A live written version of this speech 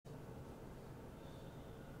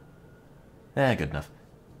Good enough.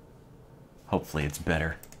 Hopefully it's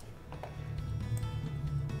better.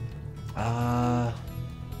 I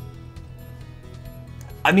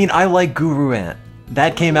mean, I like Guru Ant.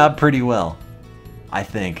 That came out pretty well, I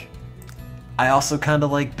think. I also kind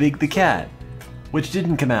of like Big the Cat, which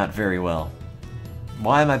didn't come out very well.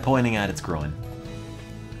 Why am I pointing at its groin?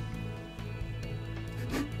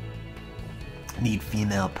 Need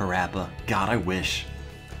female Parappa. God, I wish.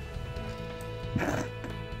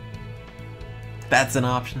 That's an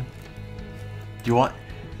option. Do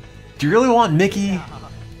you really want Mickey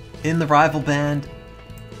in the rival band?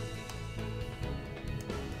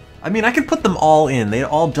 I mean, I could put them all in. They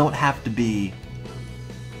all don't have to be...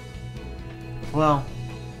 Well...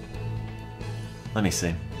 Let me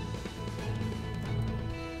see.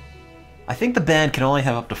 I think the band can only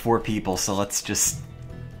have up to 4 people, so let's just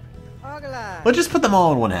put them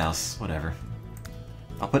all in one house. Whatever.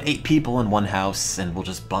 I'll put 8 people in one house, and we'll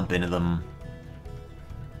just bump into them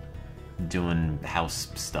doing house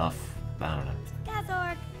stuff. I don't know.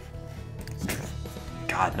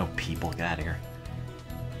 God, no people. Get out of here.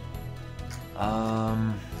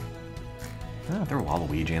 Oh, throw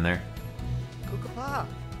Waluigi in there.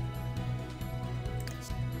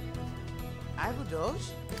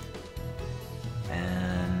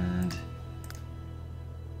 And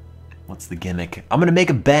what's the gimmick? I'm gonna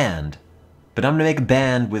make a band, but I'm gonna make a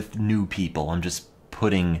band with new people. I'm just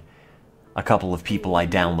putting a couple of people I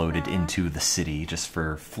downloaded into the city just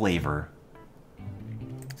for flavor.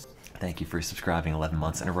 Thank you for subscribing 11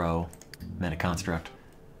 months in a row, Metaconstruct.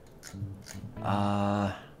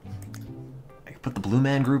 I could put the Blue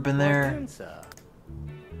Man group in there.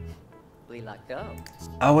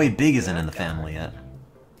 Oh wait, Big isn't in the family yet.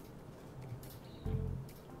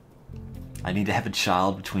 I need to have a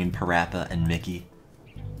child between Parappa and Mickey.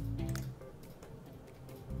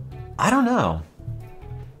 I don't know.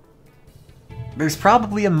 There's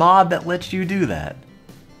probably a mod that lets you do that.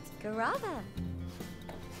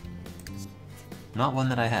 Not one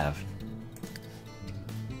that I have.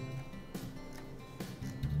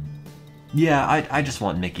 Yeah, I just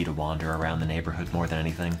want Mickey to wander around the neighborhood more than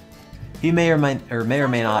anything. He may or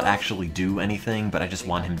may not actually do anything, but I just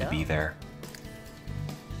want him to be there.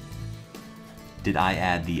 Did I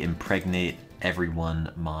add the impregnate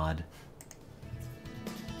everyone mod?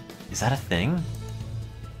 Is that a thing?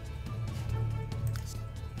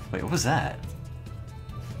 Wait, what was that?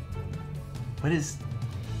 What is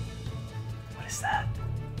that?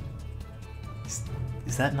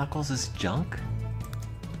 Is that Knuckles' junk?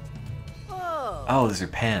 Oh, those are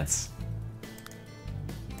pants.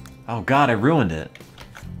 Oh god, I ruined it.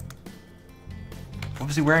 What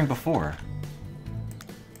was he wearing before?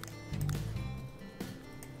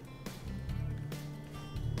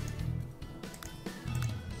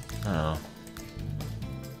 Oh.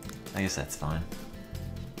 I guess that's fine.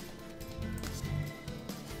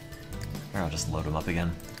 Or I'll just load them up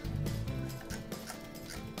again.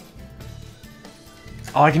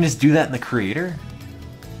 Oh, I can just do that in the creator?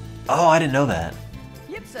 Oh, I didn't know that.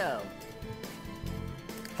 Yep, so.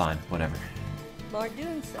 Fine, whatever.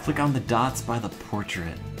 Click on the dots by the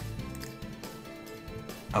portrait.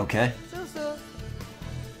 Okay. So.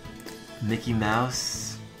 Mickey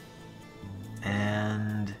Mouse.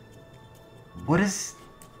 And... what is...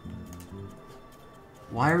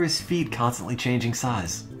 why are his feet constantly changing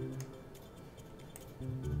size?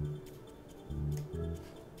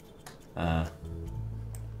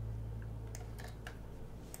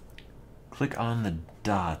 Click on the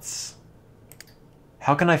dots.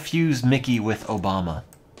 How can I fuse Mickey with Obama?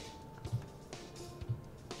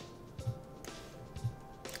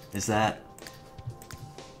 Is that...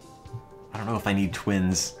 I don't know if I need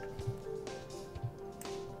twins.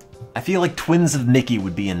 I feel like twins of Mickey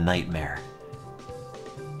would be a nightmare.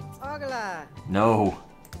 No.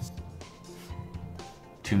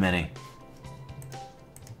 Too many.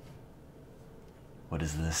 What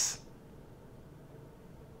is this?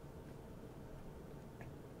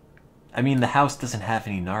 I mean, the house doesn't have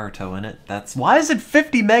any Naruto in it. That's... why is it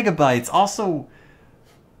 50 megabytes? Also,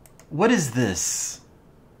 what is this?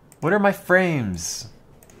 What are my frames?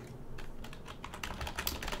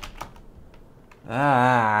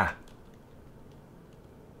 Ah.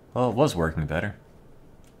 Well, it was working better.